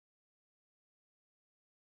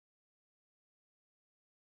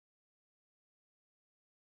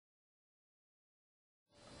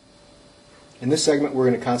In this segment, we're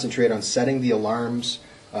going to concentrate on setting the alarms,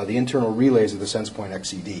 the internal relays of the SensePoint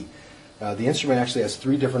XCD. The instrument actually has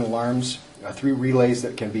 3 different alarms, 3 relays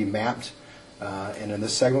that can be mapped, and in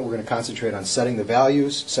this segment we're going to concentrate on setting the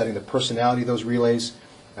values, setting the personality of those relays,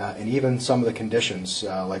 and even some of the conditions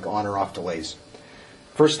like on or off delays.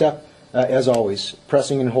 First step, as always,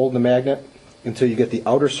 pressing and holding the magnet until you get the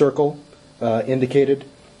outer circle indicated.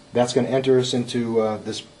 That's going to enter us into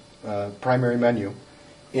this primary menu.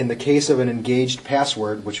 In the case of an engaged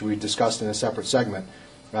password, which we discussed in a separate segment,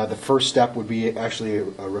 the first step would be actually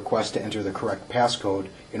a request to enter the correct passcode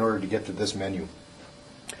in order to get to this menu.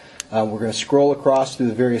 We're going to scroll across through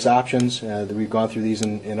the various options that we've gone through these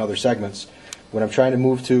in other segments. What I'm trying to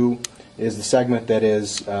move to is the segment that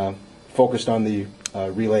is focused on the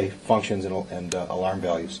relay functions and alarm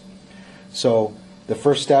values. So the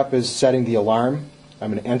first step is setting the alarm. I'm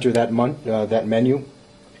going to enter that menu.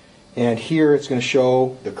 And here it's going to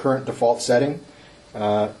show the current default setting.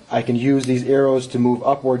 I can use these arrows to move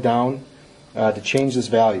up or down to change this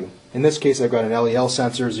value. In this case, I've got an LEL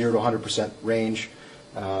sensor, 0 to 100% range.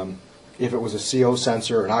 If it was a CO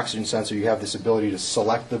sensor or an oxygen sensor, you have this ability to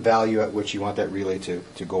select the value at which you want that relay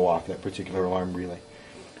to go off, that particular alarm relay.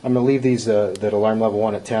 I'm going to leave these that alarm level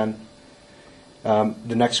 1 at 10.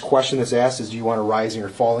 The next question that's asked is, do you want a rising or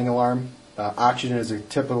falling alarm? Oxygen is a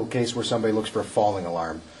typical case where somebody looks for a falling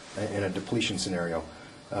alarm in a depletion scenario.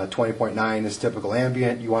 20.9 is typical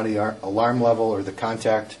ambient. You want the alarm level or the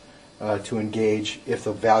contact to engage if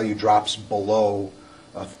the value drops below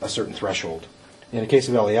a certain threshold. In the case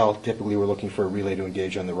of LEL, typically we're looking for a relay to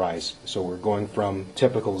engage on the rise. So we're going from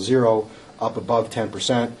typical 0 up above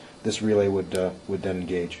 10%. This relay would then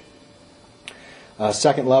engage.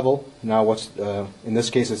 Second level, now in this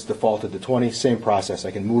case it's defaulted to 20. Same process.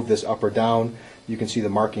 I can move this up or down. You can see the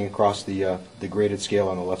marking across the graded scale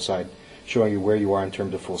on the left side, showing you where you are in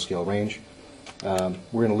terms of full scale range. We're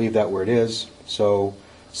going to leave that where it is. So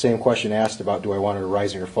same question asked about, do I want a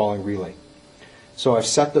rising or falling relay? So I've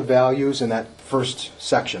set the values in that first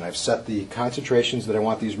section. I've set the concentrations that I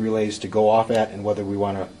want these relays to go off at and whether we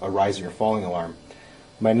want a rising or falling alarm.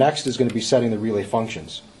 My next is going to be setting the relay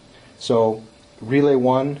functions. So relay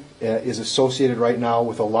 1 is associated right now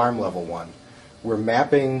with alarm level 1. We're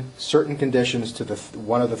mapping certain conditions to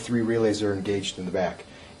one of the 3 relays that are engaged in the back.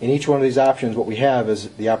 In each one of these options, what we have is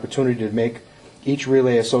the opportunity to make each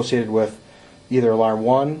relay associated with either alarm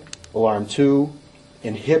 1, alarm 2,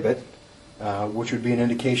 inhibit, which would be an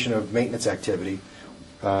indication of maintenance activity.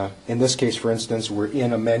 In this case, for instance, we're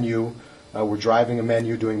in a menu, we're driving a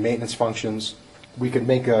menu, doing maintenance functions. We could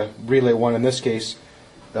make a relay 1 in this case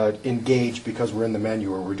engage because we're in the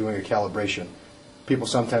menu or we're doing a calibration. People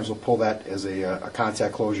sometimes will pull that as a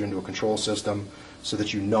contact closure into a control system so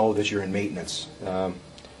that you know that you're in maintenance.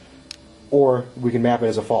 Or we can map it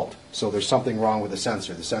as a fault. So there's something wrong with the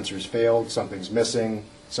sensor. The sensor's failed, something's missing,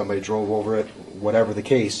 somebody drove over it, whatever the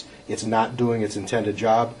case, it's not doing its intended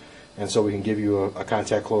job, and so we can give you a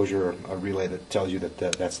contact closure or a relay that tells you that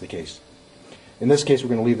that's the case. In this case, we're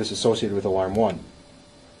going to leave this associated with alarm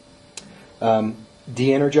 1.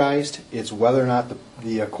 De-energized, it's whether or not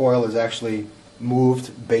the coil is actually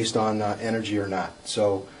moved based on energy or not.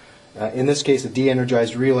 So in this case, a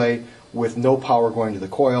de-energized relay with no power going to the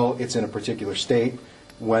coil, it's in a particular state.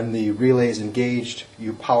 When the relay is engaged,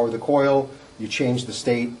 you power the coil, you change the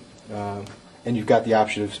state, and you've got the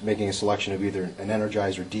option of making a selection of either an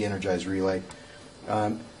energized or de-energized relay.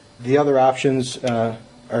 The other options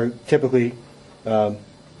are typically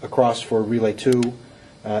across for relay 2.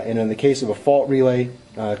 And in the case of a fault relay,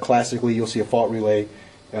 classically you'll see a fault relay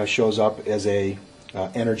shows up as a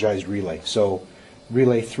energized relay. So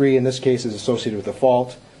relay 3 in this case is associated with a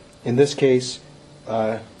fault. In this case,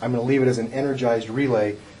 I'm going to leave it as an energized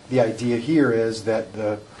relay. The idea here is that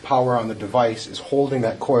the power on the device is holding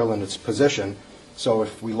that coil in its position. So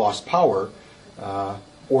if we lost power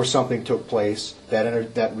or something took place,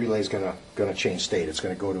 that relay is going to change state. It's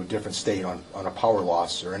going to go to a different state on a power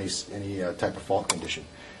loss or any type of fault condition.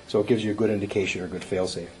 So it gives you a good indication or a good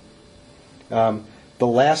fail-safe. The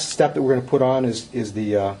last step that we're going to put on is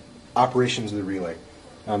the operations of the relay.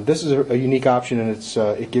 This is a unique option, and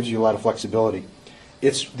it gives you a lot of flexibility.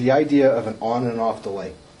 It's the idea of an on and off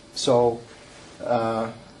delay. So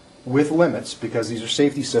with limits, because these are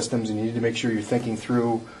safety systems and you need to make sure you're thinking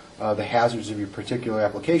through the hazards of your particular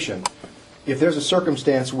application, if there's a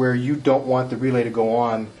circumstance where you don't want the relay to go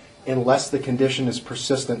on unless the condition is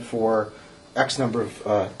persistent for X number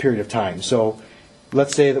of period of time. So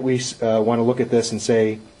let's say that we want to look at this and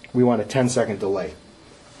say we want a 10-second delay.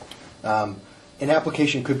 An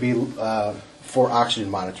application could be for oxygen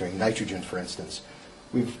monitoring, nitrogen for instance.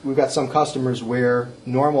 We've got some customers where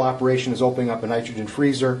normal operation is opening up a nitrogen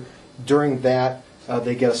freezer. During that,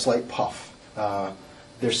 they get a slight puff.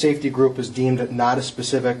 Their safety group is deemed not a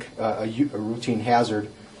specific, a routine hazard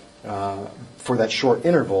for that short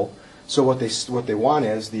interval. So what they want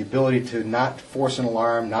is the ability to not force an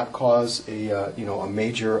alarm, not cause a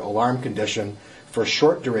major alarm condition for a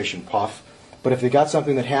short duration puff. But if they got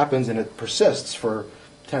something that happens and it persists for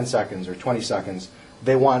 10 seconds or 20 seconds,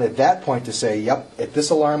 they want at that point to say, yep, at this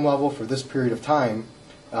alarm level for this period of time,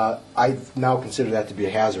 I now consider that to be a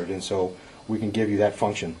hazard, and so we can give you that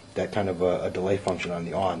function, that kind of a delay function on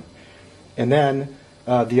the on. And then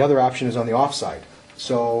the other option is on the off side.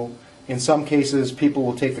 So in some cases, people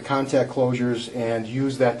will take the contact closures and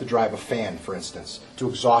use that to drive a fan, for instance, to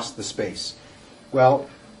exhaust the space. Well,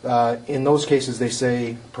 in those cases, they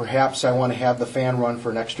say, perhaps I want to have the fan run for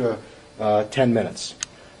an extra 10 minutes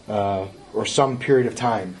or some period of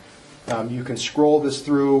time. You can scroll this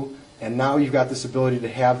through, and now you've got this ability to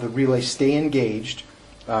have the relay stay engaged,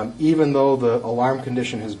 even though the alarm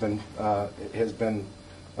condition has been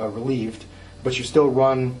relieved, but you still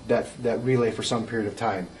run that relay for some period of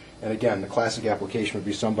time. And again, the classic application would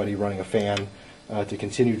be somebody running a fan to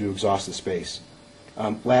continue to exhaust the space.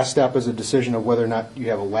 Last step is a decision of whether or not you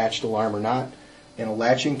have a latched alarm or not. In a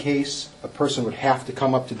latching case, a person would have to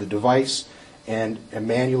come up to the device and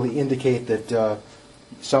manually indicate that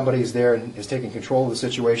somebody is there and is taking control of the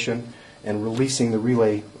situation and releasing the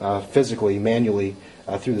relay physically, manually,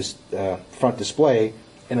 through this front display.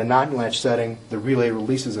 In a non-latch setting, the relay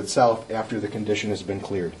releases itself after the condition has been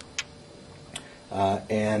cleared.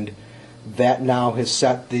 And that now has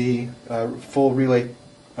set the full relay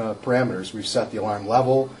parameters. We've set the alarm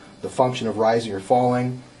level, the function of rising or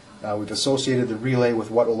falling. We've associated the relay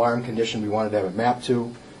with what alarm condition we wanted to have it mapped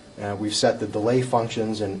to. We've set the delay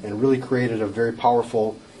functions and really created a very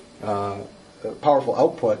powerful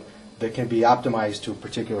output that can be optimized to a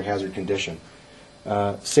particular hazard condition.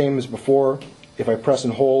 Same as before, if I press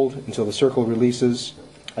and hold until the circle releases,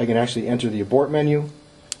 I can actually enter the abort menu.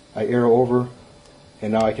 I arrow over,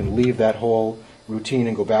 and now I can leave that whole routine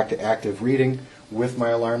and go back to active reading with my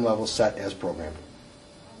alarm level set as programmed.